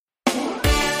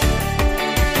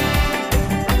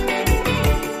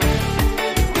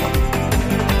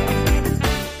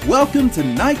Welcome to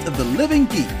Night of the Living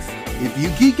Geeks. If you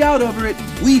geek out over it,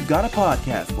 we've got a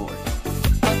podcast for it.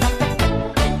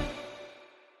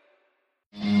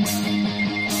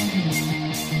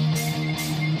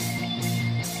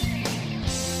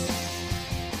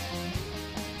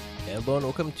 Hello and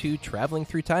welcome to Traveling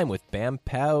Through Time with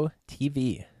BamPow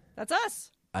TV. That's us.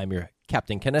 I'm your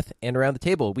Captain Kenneth, and around the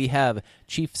table we have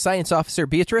Chief Science Officer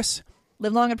Beatrice.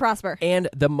 Live long and prosper. And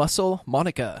the Muscle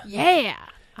Monica. Yeah.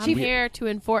 I'm here to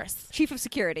enforce. Chief of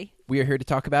Security. We are here to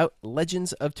talk about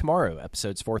Legends of Tomorrow,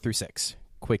 episodes 4 through 6.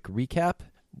 Quick recap.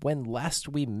 When last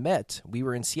we met, we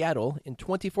were in Seattle in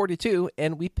 2042,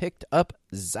 and we picked up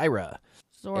Zyra.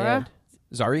 Zora?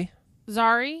 Zari?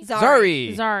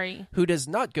 Zari. Who does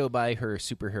not go by her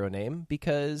superhero name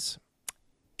because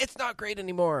it's not great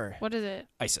anymore. What is it?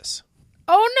 Isis.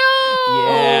 Oh, no!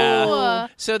 Yeah.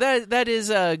 So that is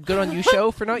a good on you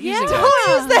show for not using that.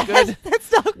 Don't use that. Good.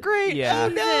 That's not great. Yeah. Oh,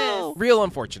 no. Real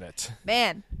unfortunate.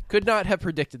 Man. Could not have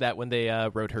predicted that when they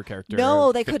wrote her character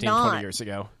No, they 15, could not. 20 years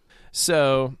ago.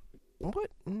 So,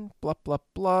 what? Blah, blah,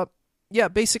 blah. Yeah,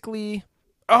 basically.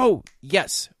 Oh,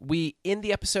 yes. We end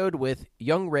the episode with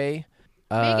young Ray.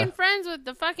 Making friends with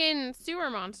the fucking sewer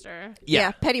monster.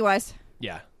 Yeah, Pennywise.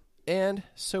 Yeah. And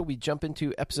so we jump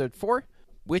into episode 4,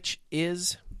 which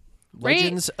is Ray.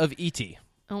 Legends of E.T.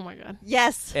 Oh, my God.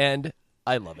 Yes. And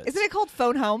I love it. Isn't it called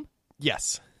Phone Home?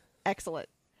 Yes. Excellent.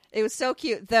 It was so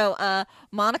cute. Though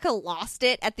Monica lost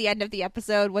it at the end of the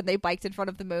episode when they biked in front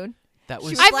of the moon. That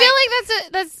was. I feel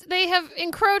like that's they have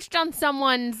encroached on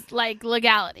someone's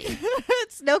legality.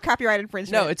 It's no copyright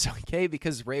infringement. No, it's okay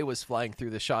because Ray was flying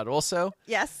through the shot also.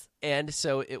 Yes. And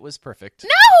so it was perfect. No!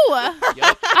 Yep. I'm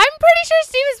pretty sure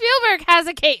Steven Spielberg has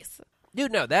a case.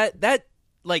 Dude, no, that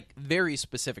very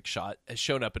specific shot has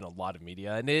shown up in a lot of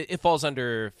media, and it falls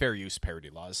under fair use parody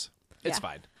laws. It's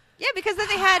fine. Yeah, because then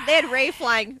they had Ray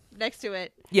flying next to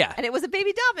it. Yeah. And it was a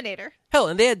baby Dominator. Hell,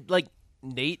 and they had,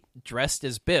 Nate dressed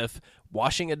as Biff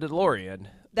washing a DeLorean.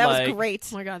 That was great.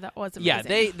 Oh, my God, that was amazing.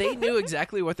 Yeah, they knew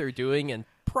exactly what they're doing and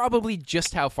probably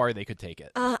just how far they could take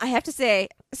it. I have to say,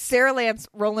 Sarah Lance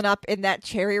rolling up in that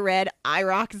cherry red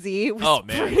IROC Z was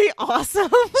man. pretty awesome.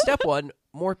 Step 1,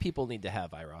 more people need to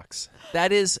have IROCs.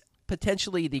 That is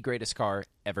potentially the greatest car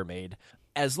ever made.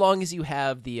 As long as you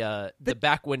have the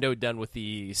back window done with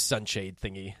the sunshade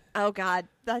thingy. Oh, God.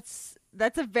 That's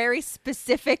a very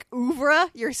specific oeuvre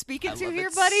you're speaking to here,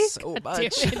 buddy. So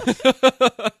much.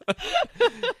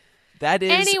 That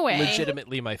is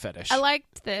legitimately my fetish. I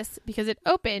liked this because it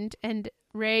opened and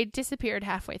Ray disappeared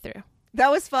halfway through.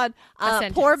 That was fun.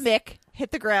 Poor Mick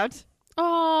hit the ground.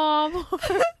 Oh,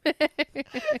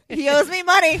 he owes me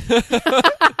money.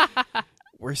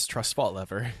 Worst trust fall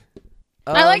ever.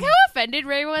 I like how offended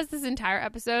Ray was this entire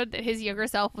episode that his younger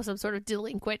self was some sort of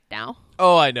delinquent now.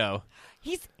 Oh, I know.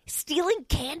 He's stealing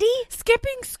candy?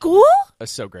 Skipping school?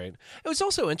 That's so great. It was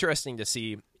also interesting to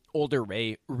see older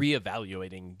Ray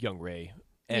reevaluating young Ray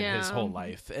and his whole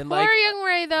life. And Poor young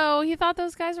Ray, though. He thought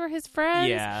those guys were his friends.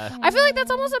 Yeah. I feel like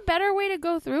that's almost a better way to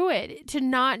go through it. To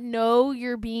not know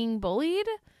you're being bullied.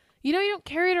 You know, you don't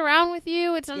carry it around with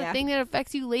you. It's not a thing that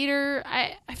affects you later.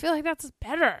 I feel like that's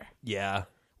better. Yeah.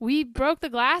 We broke the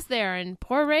glass there, and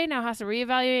poor Ray now has to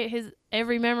reevaluate his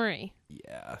every memory.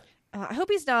 Yeah. I hope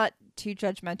he's not too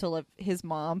judgmental of his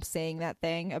mom saying that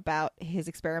thing about his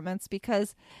experiments,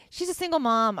 because she's a single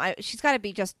mom. She's got to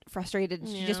be just frustrated.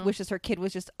 She just wishes her kid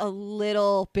was just a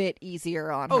little bit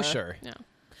easier on her. Oh, sure. Yeah.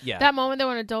 Yeah. That moment though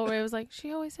when adult Ray was like,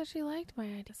 she always said she liked my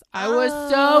ideas. I was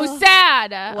so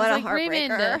sad. What I a was like, heartbreaker.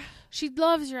 Raymond, she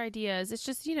loves your ideas. It's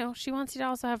just, she wants you to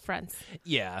also have friends.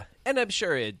 Yeah. And I'm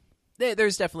sure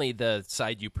there's definitely the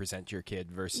side you present to your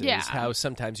kid versus how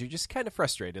sometimes you're just kind of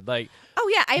frustrated.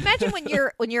 Oh yeah, I imagine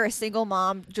when you're a single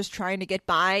mom just trying to get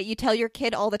by, you tell your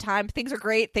kid all the time things are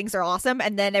great, things are awesome,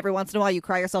 and then every once in a while you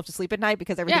cry yourself to sleep at night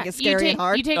because everything is scary and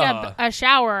hard. You take a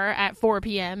shower at 4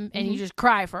 p.m. and you just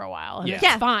cry for a while, and it's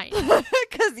fine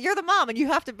because you're the mom and you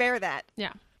have to bear that.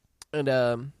 Yeah.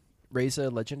 And Ray's a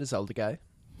Legend of Zelda guy.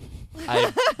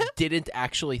 I didn't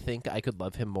actually think I could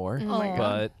love him more,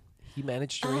 but he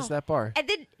managed to raise that bar. And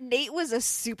then Nate was a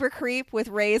super creep with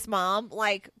Ray's mom.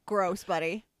 Gross,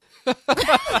 buddy. And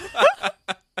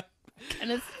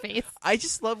his face. I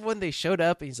just love when they showed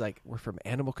up and he's like, we're from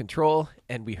animal control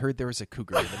and we heard there was a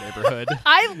cougar in the neighborhood.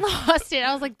 I lost it.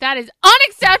 I was like, that is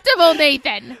unacceptable,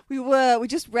 Nathan. We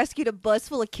just rescued a bus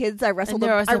full of kids. I wrestled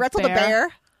a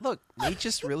bear. Look, Nate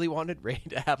just really wanted Ray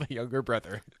to have a younger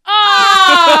brother.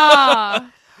 Oh!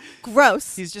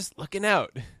 Gross. He's just looking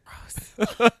out.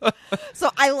 So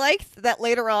I liked that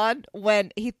later on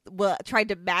when he tried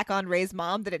to back on Ray's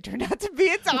mom, that it turned out to be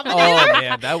a dominator. Oh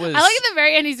man, that was. I like at the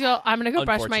very end. He's go, I'm gonna go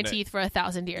brush my Unfortunate. teeth for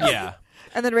 1,000 years. Yeah.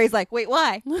 And then Ray's like, wait,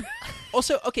 why?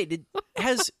 Also, okay,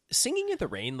 has Singing in the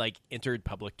Rain entered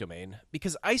public domain?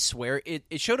 Because I swear it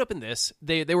showed up in this.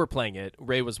 They were playing it.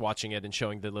 Ray was watching it and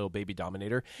showing the little baby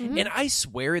Dominator, and I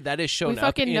swear that has shown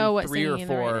up in know what 3 or Singing in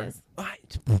the Rain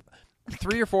 4, is.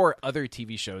 3 or 4 other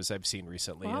TV shows I've seen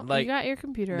recently. Well, and you got your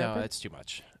computer. no, open. it's too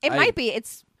much. It might be.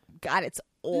 It's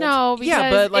old. No, because Yeah,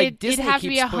 but, like, it'd Disney have to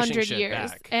be keeps pushing 100 shit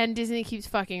years, back. and Disney keeps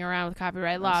fucking around with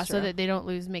copyright law That's so true. that they don't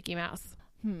lose Mickey Mouse.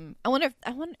 I wonder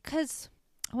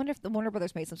if the Warner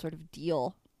Brothers made some sort of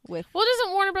deal with. Well,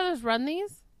 doesn't Warner Brothers run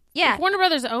these? Yeah. If Warner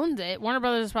Brothers owns it. Warner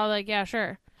Brothers is probably like, yeah,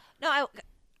 sure. No,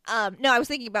 I was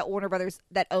thinking about Warner Brothers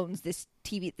that owns this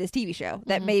TV show.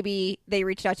 That maybe they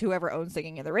reached out to whoever owns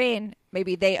Singing in the Rain.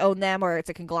 Maybe they own them, or it's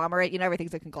a conglomerate. You know,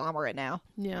 everything's a conglomerate now.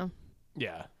 Yeah.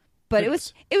 Yeah. But Who it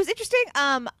was interesting.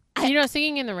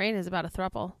 Singing in the Rain is about a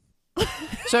throuple.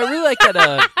 So I really like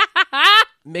that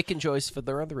Mick and Joyce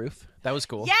Fiddler on the Roof. That was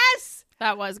cool. Yes,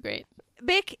 That was great.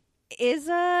 Mick is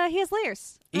he has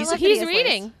layers. He's- I love that he He's has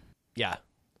reading. layers. Yeah.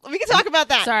 We can talk about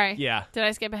that. Sorry. Yeah. Did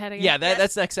I skip ahead again? Yeah,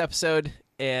 that's next episode,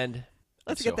 and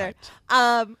Let's I'm get so there.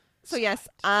 hyped. So yes,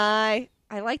 I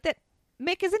like that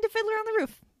Mick is into Fiddler on the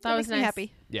Roof. That was makes me nice.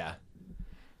 happy. Yeah.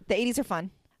 The 80s are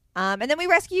fun. And then we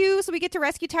get to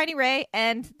rescue Tiny Ray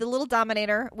and the little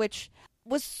Dominator, which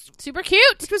was Super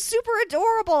cute. super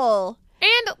adorable.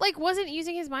 And, wasn't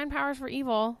using his mind powers for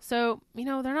evil. So, they're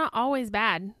not always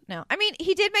bad. No, I mean,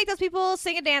 he did make those people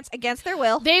sing and dance against their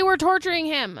will. They were torturing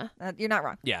him. You're not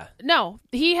wrong. Yeah. No,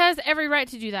 he has every right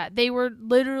to do that.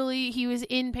 He was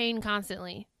in pain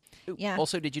constantly. Yeah.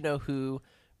 Also, did you know who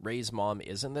Ray's mom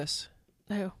is in this?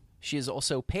 Who? She is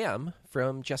also Pam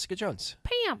from Jessica Jones.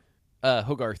 Pam.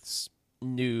 Hogarth's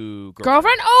new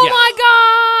Girlfriend? Yeah. Oh, my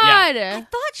God. I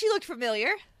thought she looked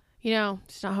familiar. She's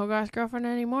not Hogarth's girlfriend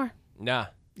anymore. Nah.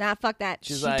 Nah, fuck that.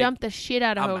 She's She like, dumped the shit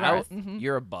out of I'm Hogarth. out.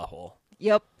 You're a butthole.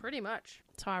 Yep. Pretty much.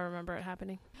 That's how I remember it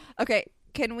happening. Okay,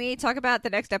 can we talk about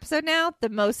the next episode now? The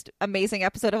most amazing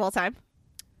episode of all time?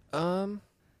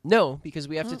 No, because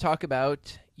we have to talk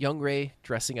about young Ray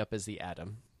dressing up as the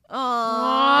Atom. Aww. And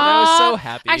I was so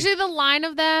happy. Actually, the line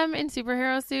of them in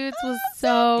superhero suits was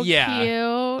so Yeah.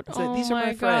 cute. It's like, oh these are my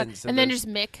God. friends. And then there's-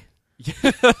 just Mick.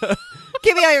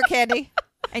 Give me all your candy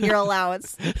and your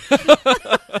allowance.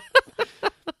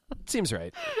 Seems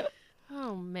right.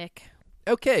 Oh, Mick.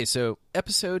 Okay, so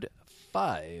episode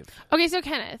 5. Okay, so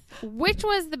Kenneth, which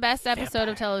was the best episode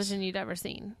of television you'd ever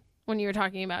seen when you were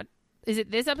talking about? Is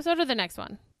it this episode or the next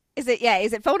one? Is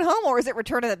it Phone Home or is it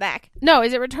Return of the Mac? No,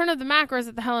 is it Return of the Mac or is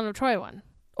it the Helen of Troy one?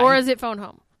 Or is it Phone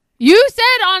Home? You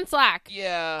said on Slack.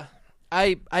 Yeah.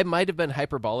 I might have been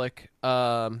hyperbolic.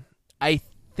 I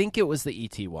think it was the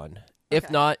ET one. If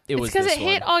not, it was It's because this it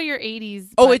hit one. all your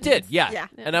 80s. Oh, it buttons. did. Yeah. Yeah.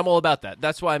 And I'm all about that.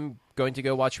 That's why I'm going to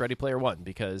go watch Ready Player One,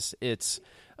 because it's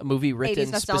a movie written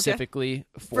 80s nostalgia. specifically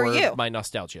For you. my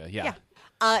nostalgia. Yeah.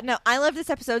 No, I love this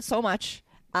episode so much.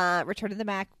 Return of the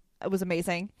Mac was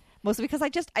amazing. Mostly because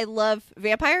I love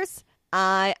vampires.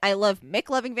 I love Mick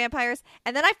loving vampires.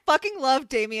 And then I fucking love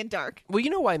Damien Dark. Well, you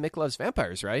know why Mick loves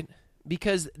vampires, right?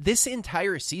 Because this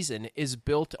entire season is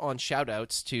built on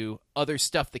shout-outs to other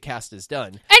stuff the cast has done.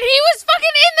 And he was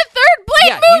fucking in the third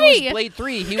Blade movie. He was Blade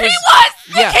 3. He was was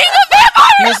the king of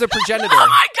vampires. He was the progenitor. Oh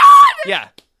my God. Yeah.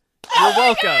 You're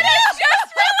welcome. I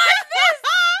just realized this.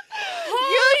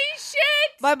 Holy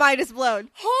shit. My mind is blown.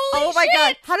 Holy Oh my shit.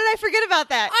 God. How did I forget about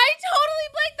that? I totally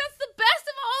blanked. That's the best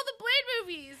of all the Blade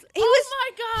movies. He oh was- my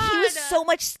God. He was so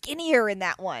much skinnier in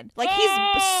that one. Like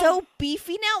Oh. he's so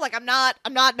beefy now. Like I'm not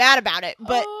mad about it,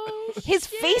 but Oh, his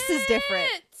face is different.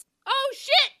 shit. Oh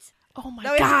shit. Oh my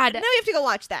now God. now we have to go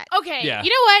watch that. Okay, Yeah. you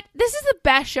know what? This is the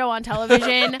best show on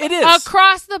television. It is.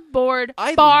 Across the board,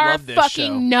 I bar love this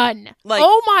fucking show. none. Like,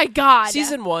 oh my God.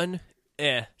 Season 1,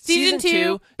 Season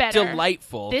two, better.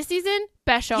 delightful. This season,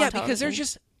 best show on television. because they're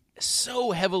just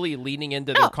so heavily leaning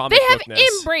into their No, comic they have bookness.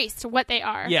 embraced what they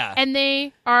are. Yeah. And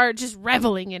they are just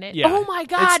reveling in it. Yeah. Oh my It's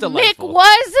God, Mick delightful.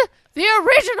 was the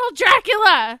original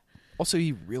Dracula. Also,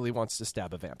 he really wants to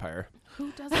stab a vampire.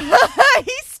 Who doesn't?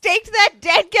 He staked that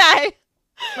dead guy.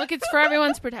 Look, it's for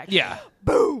everyone's protection. Yeah.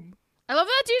 Boom. I love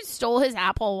that dude stole his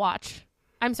Apple Watch.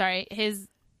 I'm sorry, his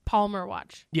Palmer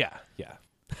watch. Yeah. Yeah.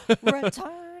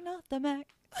 Return of the Mac.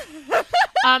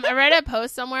 I read a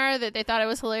post somewhere that they thought it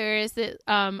was hilarious that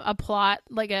a plot,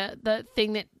 the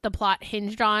thing that the plot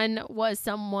hinged on was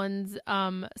someone's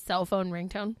cell phone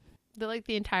ringtone. The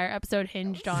entire episode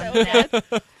hinged on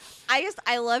that.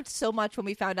 I loved so much when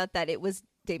we found out that it was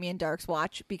Damien Dark's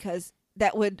watch because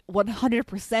that would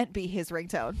 100% be his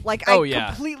ringtone. Like, Oh, I yeah.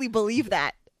 completely believe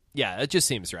that. Yeah, it just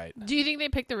seems right. Do you think they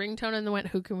picked the ringtone and then went,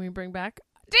 who can we bring back?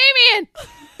 Damien!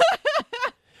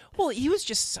 Well, he was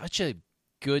just such a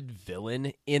good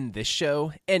villain in this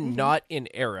show and not in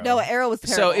Arrow. No, Arrow was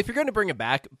terrible. So if you're going to bring him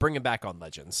back on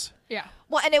Legends. Yeah.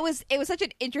 Well, and it was such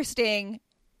an interesting,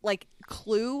 like,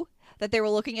 clue that they were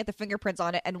looking at the fingerprints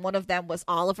on it, and one of them was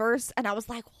Oliver's, and I was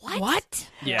like, what?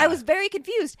 Yeah. I was very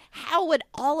confused. How would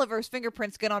Oliver's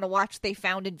fingerprints get on a watch they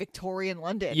found in Victorian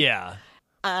London? Yeah.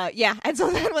 Yeah. And so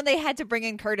then when they had to bring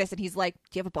in Curtis, and he's like,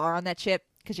 do you have a bar on that ship?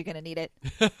 Because you're going to need it.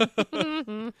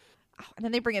 And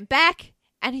then they bring him back,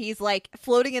 and he's, like,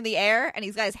 floating in the air, and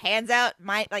he's got his hands out,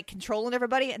 controlling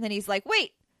everybody, and then he's like,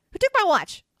 wait, who took my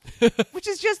watch? Which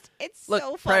is just, it's Look,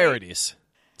 so funny. priorities.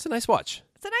 It's a nice watch.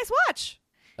 It's a nice watch.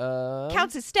 Uh,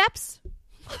 Counts his steps.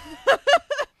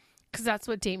 Because that's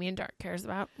what Damien Dark cares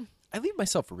about. I leave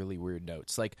myself really weird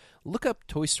notes. Like, look up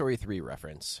Toy Story 3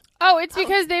 reference. Oh, it's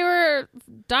because they were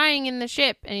dying in the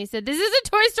ship, and he said, this is a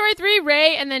Toy Story 3,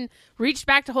 Ray, and then reached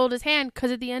back to hold his hand,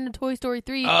 because at the end of Toy Story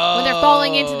 3, when they're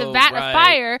falling into the vat of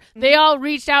fire, they all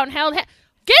reached out and held hands.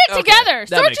 Get it together! That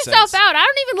Sort makes yourself sense. out! I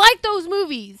don't even like those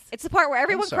movies! It's the part where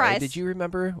everyone I'm sorry, cries. Did you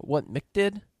remember what Mick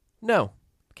did? No.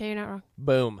 Okay, you're not wrong.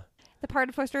 Boom. The part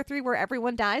of Toy Story 3 where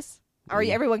everyone dies? Or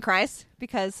everyone cries?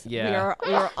 Because we Yeah.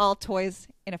 are all toys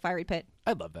in a fiery pit.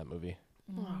 I love that movie.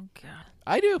 Oh, God.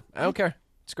 I do. I don't care.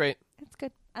 It's great. It's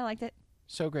good. I liked it.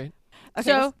 So great. Okay,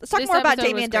 So, let's talk this more about episode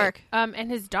Damien was great. Dark. And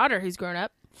his daughter, who's grown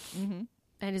up, Mm-hmm.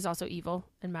 and is also evil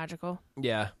and magical.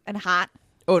 Yeah. And hot.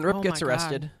 Oh, and Rip Oh gets my God.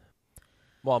 arrested.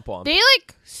 Womp womp. They,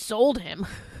 sold him.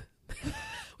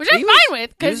 Which I'm He was- fine with,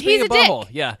 he because was being he's a butthole.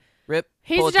 dick. Yeah. Rip,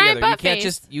 He's pull a it giant together. You butt can't face.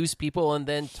 just use people and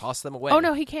then toss them away. Oh,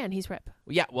 no, he can. He's Rip.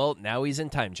 Yeah, well, now he's in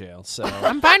time jail, so...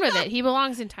 I'm fine with it. He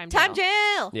belongs in time jail. Time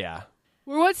jail! yeah.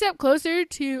 We're one step closer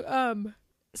to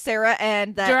Sarah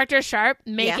and that Director Sharp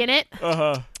making it.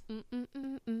 Uh-huh.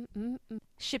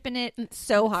 shipping it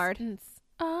so hard.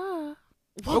 Ah.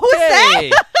 What was that?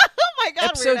 Okay. Oh my god,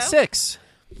 Episode weirdo. 6.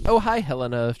 Oh, hi,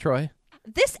 Helena of Troy.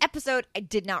 This episode I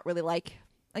did not really like.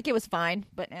 Like, it was fine,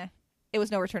 but it was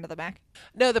no Return to the Mac.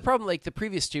 No, the problem, the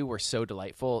previous two were so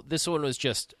delightful. This one was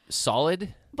just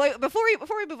solid. But before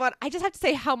we move on, I just have to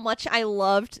say how much I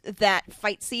loved that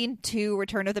fight scene to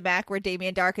Return of the Mac where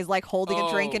Damien Dark is like holding a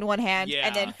drink in one hand yeah.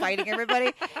 and then fighting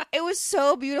everybody. It was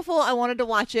so beautiful. I wanted to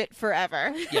watch it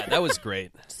forever. Yeah, that was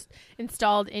great.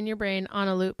 Installed in your brain on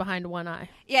a loop behind one eye.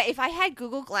 Yeah, if I had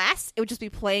Google Glass, it would just be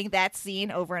playing that scene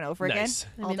over and over Nice.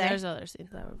 again I all mean, day. there's other scenes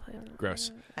that would play on it.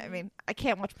 Gross. I mean, I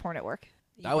can't watch porn at work.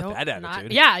 Not with Nope, that not-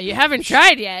 attitude. yeah, you haven't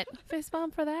tried yet. Fist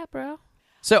bump for that, bro.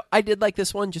 So I did like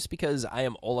this one just because I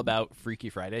am all about Freaky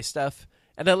Friday stuff.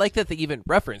 And I like that they even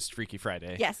referenced Freaky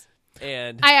Friday. Yes.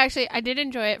 And I did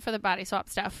enjoy it for the body swap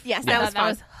stuff. Yes, I that thought was that fun.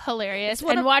 was hilarious. It's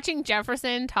one And of- watching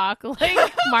Jefferson talk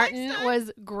like Martin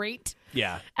was great.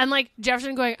 yeah. And like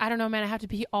Jefferson going, I don't know, man, I have to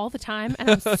pee all the time,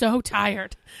 and I'm so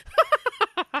tired.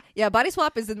 Yeah, body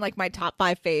swap is in like my top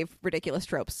 5 fave ridiculous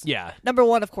tropes. Yeah. Number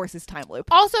 1, of course, is time loop.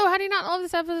 Also, how do you not love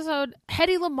this episode?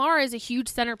 Hedy Lamarr is a huge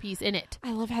centerpiece in it.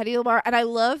 I love Hedy Lamarr, and I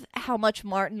love how much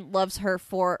Martin loves her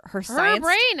for her science,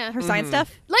 brain. her science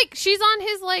stuff. Like, she's on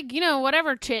his, like, you know,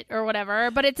 whatever chit or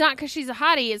whatever, but it's not because she's a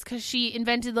hottie. It's because she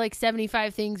invented, like,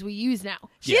 75 things we use now.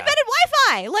 She Yeah. invented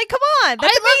Wi-Fi. Like, come on,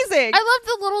 that's amazing. I love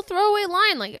the little throwaway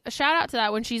line. Like, a shout out to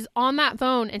that when she's on that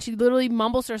phone and she literally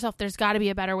mumbles to herself, there's got to be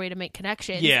a better way to make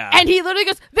connections. Yeah. And he literally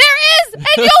goes, there is, and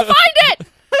you'll find it.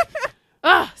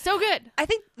 Ugh, so good. I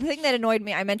think the thing that annoyed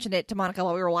me, I mentioned it to Monica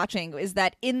while we were watching, is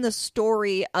that in the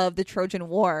story of the Trojan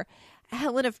War,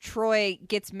 Helen of Troy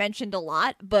gets mentioned a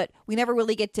lot, but we never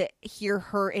really get to hear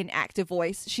her in active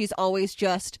voice. She's always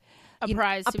just A you know,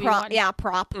 prize a to be prop. won. Yeah, a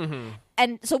prop.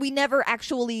 And so we never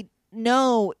actually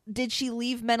know, did she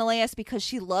leave Menelaus because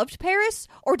she loved Paris,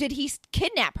 or did he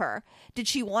kidnap her? Did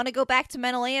she want to go back to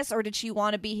Menelaus, or did she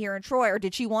want to be here in Troy, or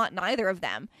did she want neither of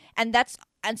them? And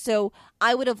so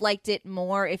I would have liked it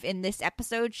more if in this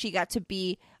episode she got to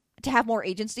have more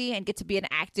agency and get to be an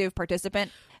active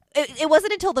participant. It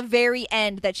wasn't until the very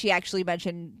end that she actually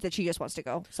mentioned that she just wants to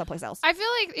go someplace else. I feel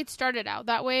like it started out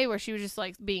that way where she was just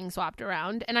like being swapped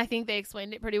around. And I think they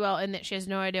explained it pretty well in that she has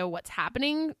no idea what's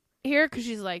happening here because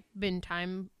she's like been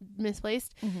time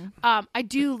misplaced. I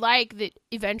do like that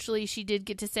eventually she did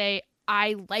get to say,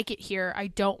 I like it here. I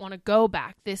don't want to go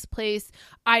back. This place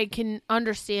I can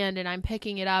understand and I'm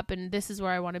picking it up and this is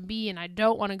where I want to be and I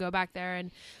don't want to go back there.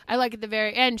 And I like at the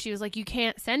very end, she was like, you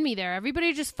can't send me there.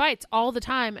 Everybody just fights all the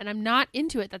time and I'm not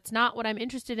into it. That's not what I'm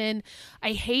interested in.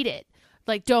 I hate it.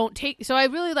 Like, don't take. So I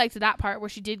really liked that part where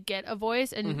she did get a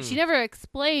voice, and she never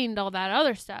explained all that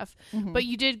other stuff. But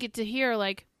you did get to hear,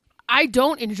 like, I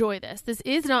don't enjoy this. This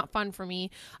is not fun for me.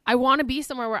 I want to be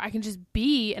somewhere where I can just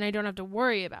be, and I don't have to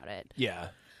worry about it. Yeah.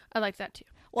 I like that too.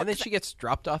 Well, and then she gets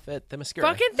dropped off at the mascara.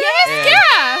 Fucking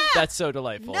mascara! That's so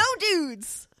delightful. No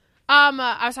dudes.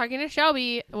 I was talking to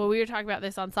Shelby. Well, we were talking about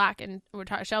this on Slack, and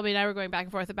Shelby and I were going back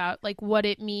and forth about like what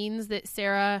it means that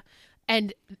Sarah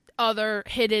and other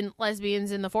hidden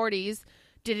lesbians in the 40s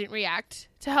didn't react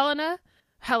to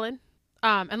Helen,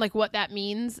 and like what that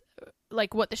means,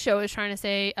 like what the show is trying to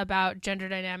say about gender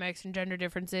dynamics and gender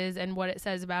differences, and what it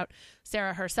says about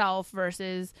Sarah herself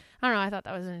versus, I don't know. I thought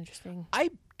that was interesting. I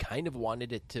kind of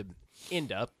wanted it to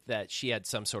end up that she had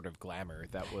some sort of glamour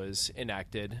that was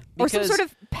enacted, or some sort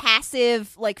of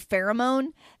passive like pheromone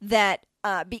that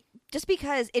just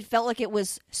because it felt like it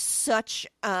was such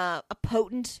a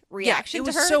potent reaction it to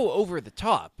was her. so over the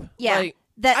top. Yeah, like,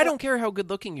 that I don't care how good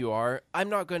looking you are, I'm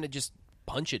not going to just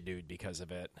punch a dude because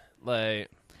of it. Like,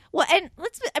 well, and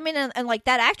and like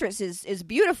that actress is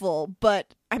beautiful,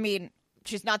 but I mean,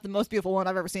 she's not the most beautiful one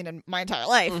I've ever seen in my entire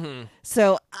life.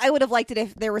 So I would have liked it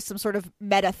if there was some sort of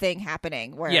meta thing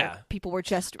happening where people were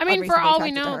just. I mean, for all we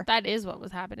attracted to know, her. that is what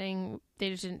was happening. They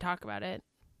just didn't talk about it.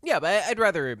 yeah, but I'd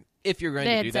rather, if you're going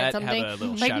They to had do said that, something have a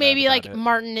little like shout maybe out like about it.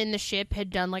 Martin in the ship had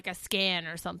done like a scan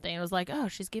or something. It was like, oh,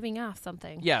 she's giving off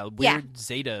something. Yeah, weird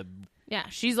Zeta. Yeah,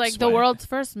 she's like the Sweat. world's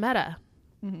first meta.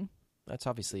 That's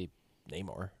obviously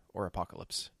Namor or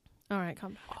Apocalypse. All right,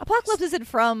 come down. Apocalypse isn't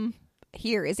from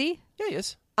here, is he? Yeah, he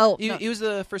is. Oh, He, no. he was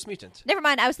the first mutant. Never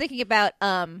mind. I was thinking about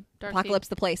Dark Apocalypse,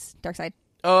 the place, Dark Side.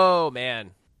 Oh,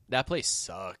 man. That place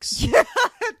sucks.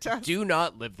 Do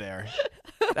not live there.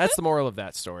 That's the moral of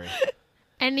that story.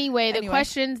 Anyway, the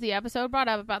questions the episode brought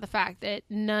up about the fact that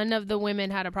none of the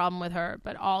women had a problem with her,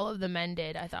 but all of the men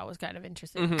did, I thought was kind of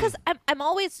interesting. Because I'm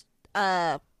always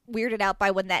weirded out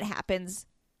by when that happens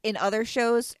in other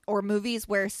shows or movies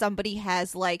where somebody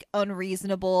has like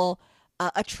unreasonable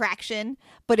attraction,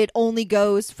 but it only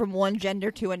goes from one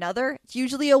gender to another. It's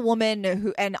usually a woman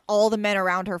who, and all the men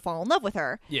around her fall in love with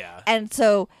her. Yeah. And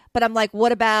so, but I'm like,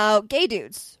 what about gay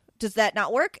dudes? Does that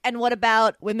not work? And what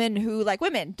about women who like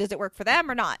women? Does it work for them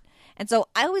or not? And so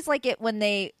I always like it when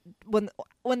they're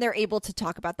able to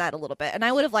talk about that a little bit. And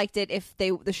I would have liked it if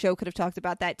the show could have talked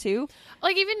about that too.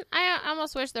 Like, even I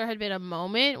almost wish there had been a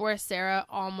moment where Sarah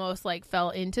almost like fell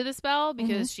into the spell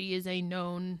because she is a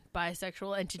known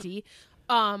bisexual entity.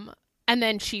 And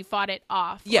then she fought it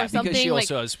off. Yeah, or something. because she like,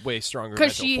 also has way stronger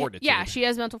mental fortitude. Yeah, she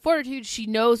has mental fortitude. She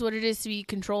knows what it is to be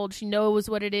controlled. She knows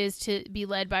what it is to be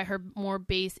led by her more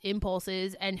base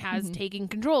impulses and has taken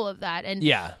control of that. And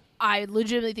Yeah. I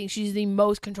legitimately think she's the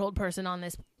most controlled person on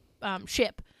this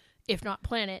ship, if not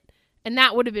planet. And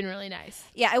that would have been really nice.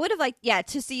 Yeah, I would have liked,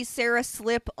 to see Sarah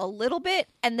slip a little bit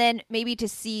and then maybe to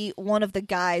see one of the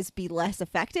guys be less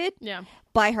affected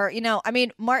by her. You know, I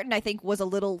mean, Martin, I think, was a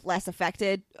little less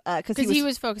affected because he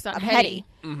was focused on Hetty.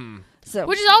 So,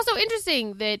 Which is also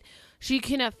interesting that she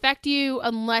can affect you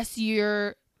unless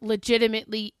you're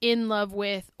legitimately in love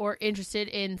with or interested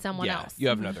in someone else. You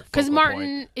have another Because focal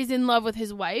Martin point. is in love with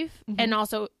his wife and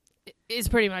also is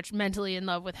pretty much mentally in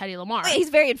love with Hedy Lamarr. he's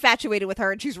very infatuated with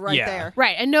her and she's right there.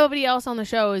 Right, and nobody else on the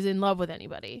show is in love with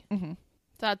anybody. So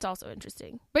that's also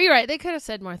interesting. But you're right, they could have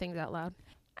said more things out loud.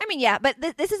 I mean, yeah, but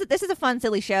this is a fun,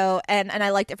 silly show, and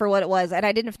I liked it for what it was, and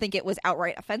I didn't think it was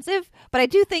outright offensive, but I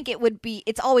do think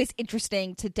it's always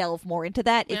interesting to delve more into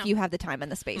that if you have the time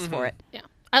and the space for it. Yeah.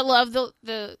 I love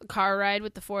the car ride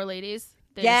with the four ladies.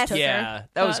 They Yes. just took Yeah, her.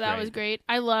 that was That great. was great.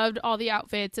 I loved all the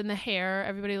outfits and the hair.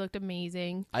 Everybody looked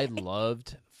amazing. I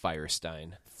loved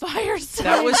Firestein. Firestein.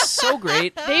 That was so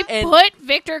great. They And- put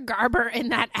Victor Garber in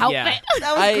that outfit. Yeah.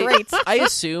 That was great. I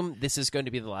assume this is going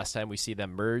to be the last time we see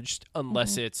them merged,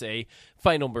 unless it's a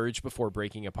final merge before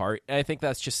breaking apart. And I think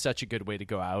that's just such a good way to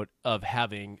go out of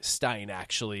having Stein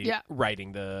actually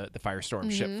riding the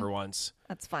Firestorm ship for once.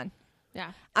 That's fun.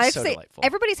 Yeah. I have So to say, delightful.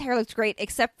 everybody's hair looks great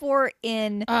except for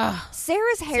in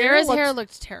Sarah's hair. Sarah's looked hair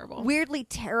looked terrible. weirdly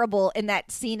terrible in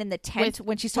that scene in the tent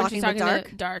when she's talking with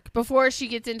Dark. Dark. Before she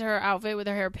gets into her outfit with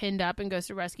her hair pinned up and goes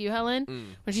to rescue Helen,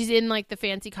 when she's in like the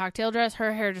fancy cocktail dress,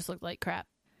 her hair just looked like crap.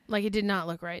 Like it did not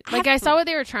look right. Like I saw what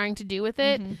they were trying to do with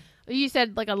it. You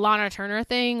said like a Lana Turner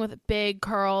thing with big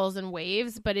curls and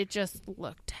waves, but it just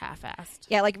looked half-assed.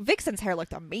 Yeah, like Vixen's hair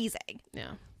looked amazing.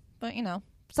 Yeah. But, you know,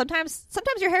 sometimes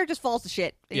your hair just falls to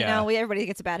shit. You know, everybody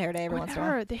gets a bad hair day every once in a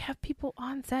while. They have people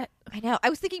on set. I know. I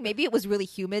was thinking maybe it was really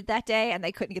humid that day and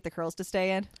they couldn't get the curls to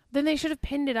stay in. Then they should have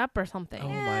pinned it up or something. Oh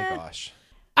my gosh.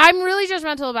 I'm really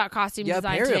judgmental about costume Yeah,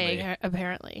 design apparently. today,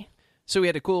 apparently. So we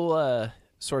had a cool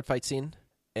sword fight scene.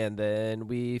 And then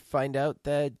we find out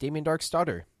that Damien Dark's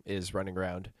daughter is running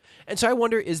around. And so I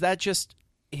wonder, is that just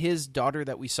his daughter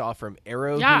that we saw from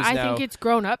Arrow? Yeah, who's I now think it's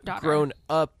grown up daughter. grown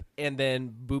up and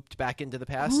then booped back into the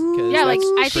past? Yeah, like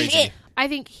crazy. I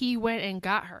think he went and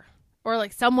got her. Or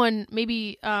like someone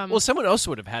maybe Well, someone else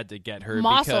would have had to get her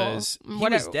Mossel, because he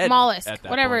was dead Mollusk, at that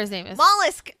whatever point. his name is.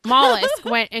 Mollusk.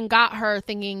 Went and got her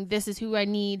thinking this is who I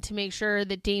need to make sure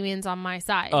that Damien's on my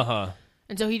side. Uh-huh.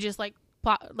 And so he just like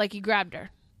he grabbed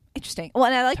her. Interesting. Well,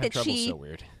 and I like Time that travel's she so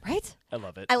weird. right. I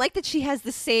love it. I like that she has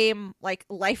the same like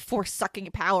life force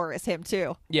sucking power as him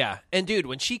too. Yeah. And dude,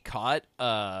 when she caught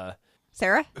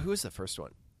Sarah? who was the first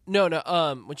one? No,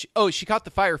 when she caught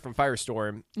the fire from Firestorm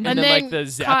and, And then then like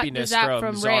the caught the zappiness zap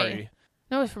from from Zari. Ray.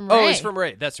 No, it's from Ray. Oh, it's from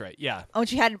Ray. That's right. Yeah. Oh, and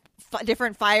she had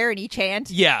different fire in each hand.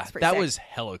 Yeah, That's pretty that sick. was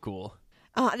hella cool.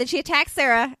 Then she attacks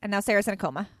Sarah, and now Sarah's in a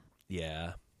coma.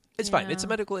 Yeah. It's fine. It's a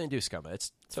medically induced coma.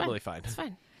 It's totally fine. It's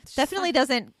fine. Definitely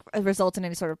doesn't result in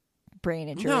any sort of brain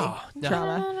injury. No.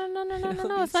 Trauma.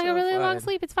 No. It's like a really long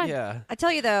sleep. It's fine. Yeah. I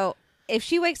tell you though, if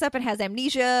she wakes up and has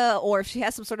amnesia, or if she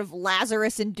has some sort of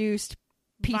Lazarus-induced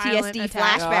Violent PTSD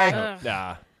attack.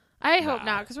 flashback, I hope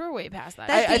not, because we're way past that.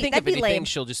 That'd I think if be anything, lame.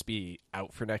 she'll just be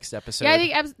out for next episode. Yeah, I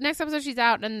think next episode she's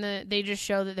out, and they just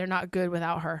show that they're not good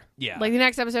without her. Yeah. Like the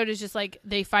next episode is just like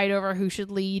they fight over who should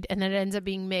lead, and then it ends up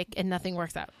being Mick, and nothing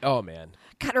works out. Oh man.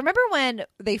 God, remember when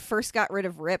they first got rid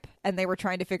of Rip and they were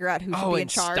trying to figure out who should be in and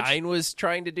charge? Stein was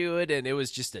trying to do it, and it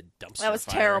was just a dumpster That was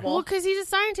fire. terrible. Well, because he's a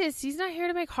scientist, he's not here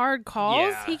to make hard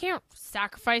calls. Yeah. He can't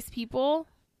sacrifice people.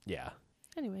 Yeah.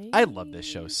 Anyway, I love this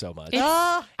show so much.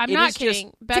 Ah, I'm It not is kidding.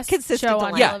 it's a Best consistent show on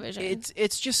delight. television.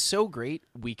 It's just so great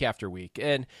week after week,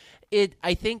 and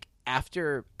I think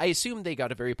after I assume they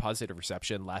got a very positive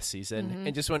reception last season,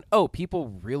 and just went, oh, people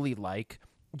really like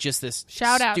just this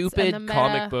Shout-outs stupid and the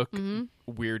comic meta. book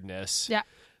weirdness. Yeah.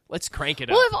 Let's crank it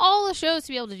Well, up. of all the shows to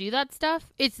be able to do that stuff,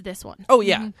 it's this one. Oh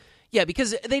yeah, yeah,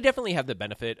 because they definitely have the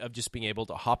benefit of just being able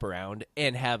to hop around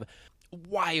and have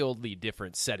wildly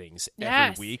different settings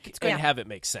Yes, every week great. and have it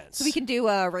make sense. So we can do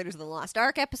a Raiders of the Lost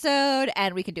Ark episode,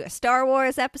 and we can do a Star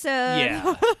Wars episode.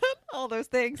 Yeah. All those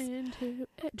things. Into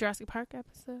Jurassic Park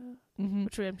episode,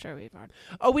 which I'm sure we've already.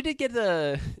 Oh, we did get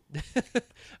a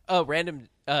random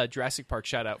Jurassic Park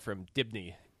shout out from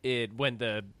Dibney when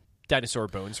the dinosaur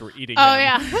bones were eating Oh, him.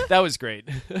 yeah. That was great.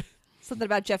 Something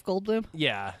about Jeff Goldblum.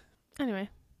 Yeah. Anyway,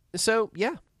 So,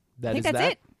 yeah. I think that's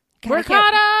it. we're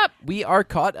caught up. We are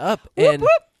caught up, Whoop, and whoop.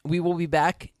 we will be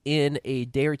back in a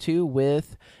day or two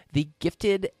with The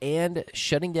Gifted and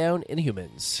shutting down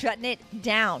Inhumans. Shutting it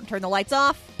down. Turn the lights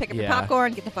off. Pick up your Yeah.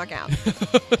 popcorn. Get the fuck out.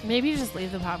 Maybe you just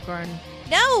leave the popcorn.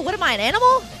 No, what am I, an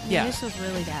animal? Yeah. This was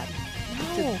really bad.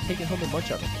 No. Take it home and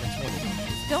munch on it the next morning.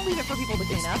 Don't leave it for people to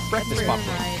clean up. Breakfast Rude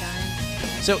popcorn. iodine.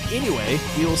 So anyway,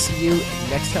 we will see you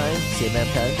next time. Same man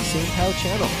time, same pal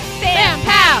channel.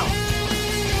 BamPow.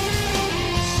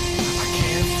 I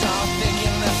can't stop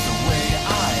thinking that's the way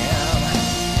I am.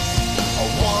 A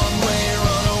one-way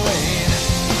runaway.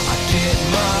 I get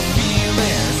my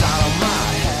feelings out of my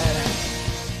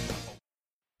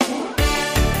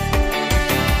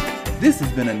head. This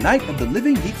has been a Night of the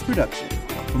Living Geeks production.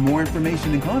 For more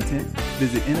information and content,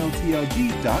 visit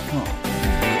notlg.com.